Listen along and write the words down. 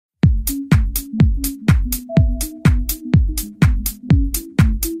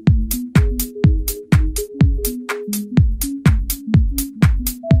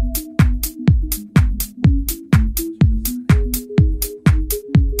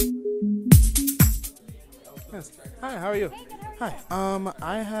Hi, how are you? Hey, good, how are you?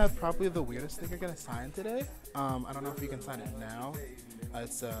 Hi. I have probably the weirdest thing you're gonna sign today. I don't know if you can sign it now.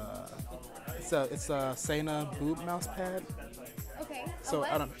 It's a Sana boob mouse pad. Okay. So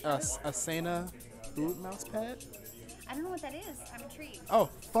I don't a Sana boob mouse pad. I don't know what that is. I'm intrigued. Oh,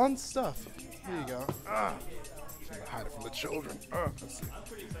 fun stuff. Here you go. Hide it from the children. Let's see.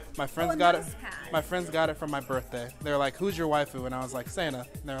 My friends got it. My friends got it from my birthday. They're like, "Who's your waifu?" And I was like, "Sana."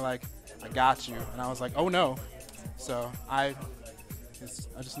 And they're like, "I got you." And I was like, "Oh no." So I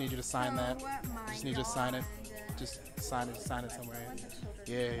just need you to sign that. Just need you to sign it. Just sign it somewhere.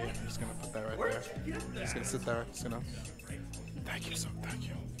 Yeah. I'm just gonna put that right there. Just gonna sit there. Just gonna. Thank you.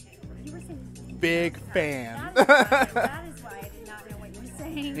 You were saying Big fan. that is why I did not know what you were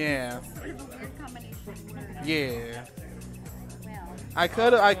saying. Yeah. Sort of a weird combination of words. Yeah. Well, I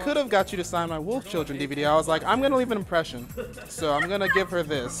could have got you to sign my Wolf Children DVD. I was like, I'm gonna leave an impression, so I'm gonna give her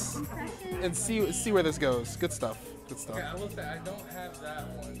this and see where this goes. Good stuff. Okay, I will say I don't have that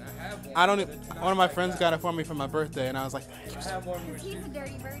one. I have one. I don't. One of my friends got it for me for my birthday, and I was like, thank you. I have one. he's a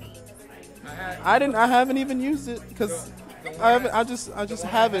dirty birdie. I haven't even used it because I haven't. I just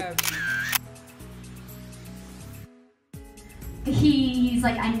have it. He's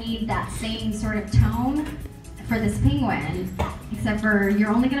like, I need that same sort of tone for this penguin, except for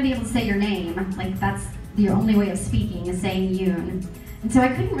you're only going to be able to say your name. Like, that's the only way of speaking is saying Yoon. And so I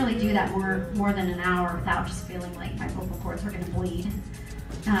couldn't really do that more than an hour without just feeling like my vocal cords were going to bleed.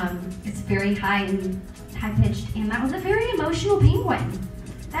 It's very high-pitched, and that was a very emotional penguin.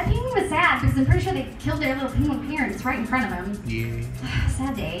 That penguin was sad because I'm pretty sure they killed their little penguin parents right in front of him. Yeah.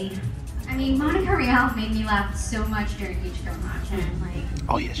 Sad day. I mean, Monica Rial made me laugh so much during Ichigo Machin. Like,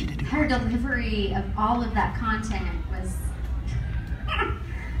 Oh yes, you did. her delivery of all of that content was,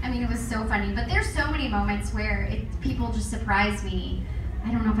 I mean, it was so funny. But there's so many moments where people just surprise me.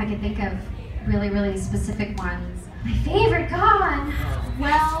 I don't know if I could think of really, really specific ones. My favorite god,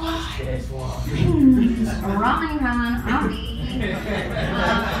 well, Ramencon, Abi.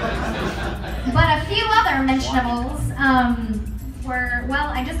 But a few other mentionables were, well,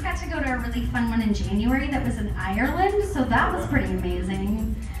 I just got to go to a really fun one in January that was in Ireland, so that was pretty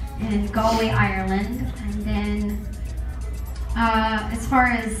amazing, in Galway, Ireland. And then, as far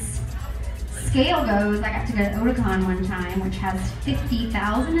as scale goes, I got to go to Otakon one time, which has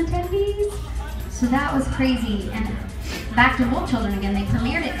 50,000 attendees, so that was crazy. And back to Wolf Children again, they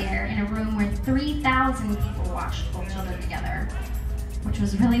premiered it there in a room where 3,000 people watched Wolf Children together, which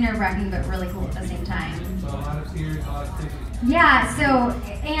was really nerve-wracking but really cool at the same time. So a lot of tears, a lot of tissues. Yeah, so,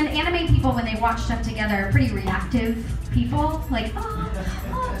 and anime people, when they watch stuff together, are pretty reactive people. Like, oh,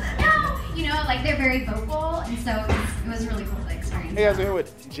 no! You know, like they're very vocal, and so it was really cool to experience. Hey guys, we're here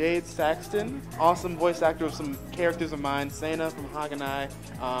with Jad Saxton, awesome voice actor of some characters of mine. Sana from Haganai.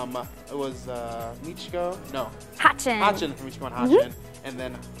 It was Michiko. No. Hachin from Michiko and Hachin. And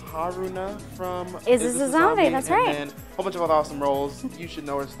then Haruna from Is This a Zombie? That's right. And then a whole bunch of other awesome roles. You should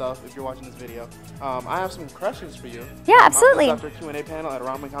know her stuff if you're watching this video. I have some questions for you. Yeah, absolutely. After a Q&A panel at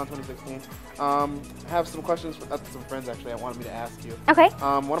Ramencon 2016. I have some questions for some friends actually I wanted me to ask you. Okay.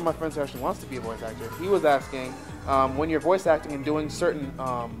 One of my friends who actually wants to be a voice actor, he was asking, when you're voice acting and doing certain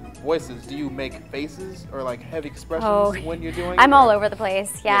voices, do you make faces or like heavy expressions when you're doing it? I'm all over the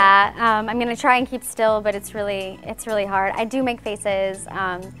place. Yeah. I'm gonna try and keep still, but it's really hard. I do make faces.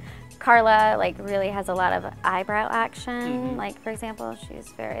 Carla really has a lot of eyebrow action. Like, for example, she's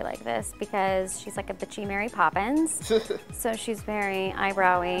very like this because she's like a bitchy Mary Poppins. So she's very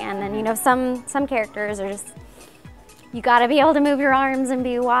eyebrowy. And then some characters are just, you gotta be able to move your arms and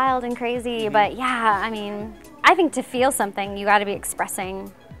be wild and crazy. But yeah, I mean, I think to feel something, you gotta be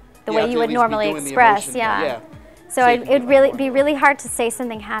expressing the way you would normally express. Yeah. So it'd really be really hard to say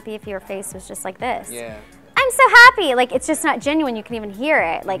something happy if your face was just like this. Yeah. I'm so happy. Like, it's just not genuine. You can even hear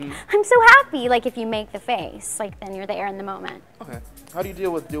it. Like, I'm so happy. Like, if you make the face, like, then you're there in the moment. Okay. How do you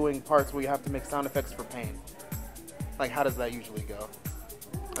deal with doing parts where you have to make sound effects for pain? Like, how does that usually go?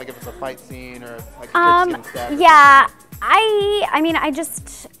 Like, if it's a fight scene or like a kid getting stabbed? Yeah. I mean, I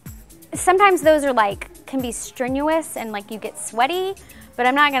just, sometimes those are can be strenuous and you get sweaty, but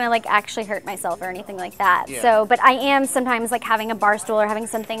I'm not gonna actually hurt myself or anything like that. Yeah. So, but I am sometimes having a bar stool or having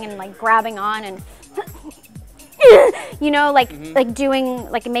something and grabbing on and doing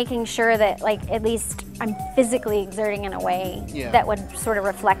making sure that at least I'm physically exerting in a way that would sort of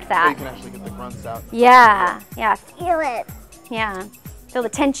reflect that. So you can actually get the grunts out. Yeah, feel it. Yeah, feel the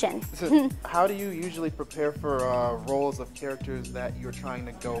tension. So how do you usually prepare for roles of characters that you're trying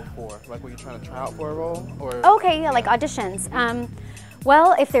to go for? Like, were you trying to try out for a role? Or okay, yeah, like auditions.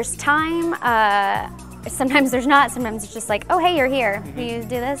 Well, if there's time, sometimes there's not. Sometimes it's just oh, hey, you're here. Will you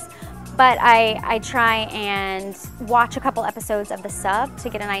do this? but I try and watch a couple episodes of the sub to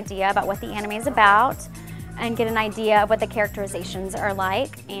get an idea about what the anime is about and get an idea of what the characterizations are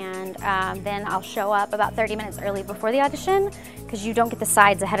like, and then I'll show up about 30 minutes early before the audition, because you don't get the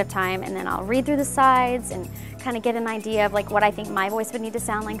sides ahead of time, and then I'll read through the sides and kind of get an idea of like what I think my voice would need to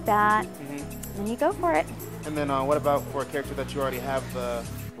sound like that, and then you go for it. And then what about for a character that you already have the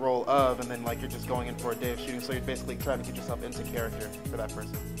role of, and then like you're just going in for a day of shooting, so you're basically trying to get yourself into character for that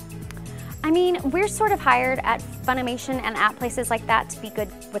person? I mean, we're sort of hired at Funimation and at places like that to be good,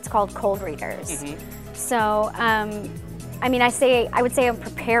 what's called cold readers. So, I mean, I would say I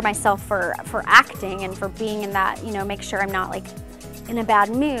prepare myself for acting and for being in that, you know, make sure I'm not like in a bad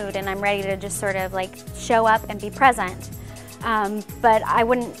mood and I'm ready to just sort of like show up and be present. But I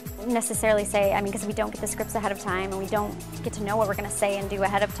wouldn't necessarily say, I mean, because we don't get the scripts ahead of time and we don't get to know what we're going to say and do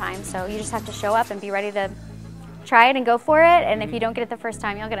ahead of time. So you just have to show up and be ready to try it and go for it. And if you don't get it the first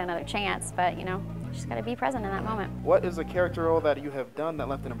time, you'll get another chance. But, you know, you just got to be present in that moment. What is a character role that you have done that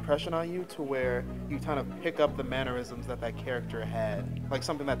left an impression on you to where you kind of pick up the mannerisms that that character had? Like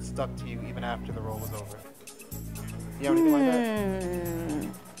something that stuck to you even after the role was over? You have anything like that?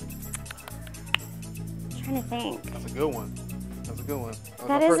 I'm trying to think. That's a good one. That's a good one.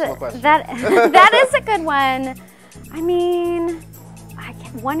 That is a good one. I mean,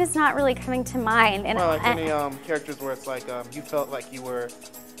 one is not really coming to mind. And well, like any characters where it's like you felt like you were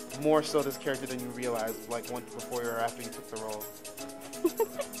more so this character than you realized, like once before or after you took the role.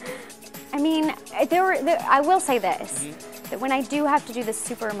 I mean, I will say this, that when I do have to do the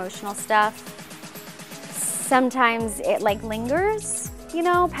super emotional stuff, sometimes it like lingers, you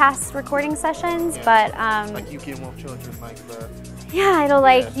know, past recording sessions, but like you can Wolf Children, like the it'll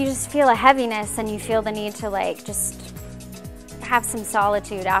like you just feel a heaviness and you feel the need to like just have some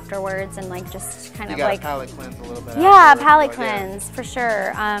solitude afterwards and like just kind of like palate cleanse a little bit. Yeah, palate cleanse for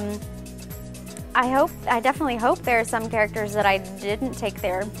sure. I definitely hope there are some characters that I didn't take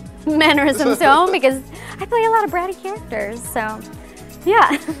their mannerisms home, because I play a lot of bratty characters, so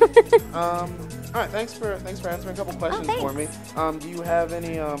yeah. All right, thanks for answering a couple questions for me. Do you have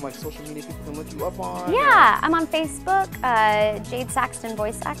any like social media people can look you up on? Yeah, I'm on Facebook, Jad Saxton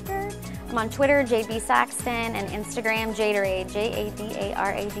voice actor. I'm on Twitter, JB Saxton, and Instagram, Jadarade,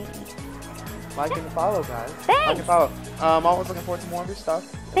 Jadarade. Like and follow, guys. Thanks. Like and follow. I'm always looking forward to more of your stuff.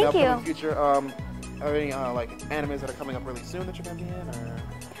 Thank you. In the future, are there any like animes that are coming up really soon that you're gonna be in, or?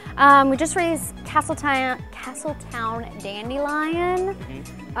 We just released Castletown Dandelion,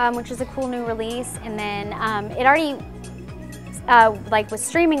 which is a cool new release, and then it already like was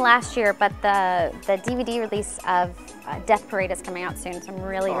streaming last year, but the DVD release of Death Parade is coming out soon, so I'm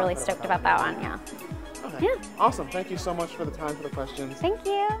really stoked about that one. Yeah. Okay. Yeah. Awesome. Thank you so much for the time for the questions. Thank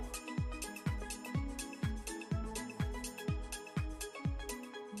you.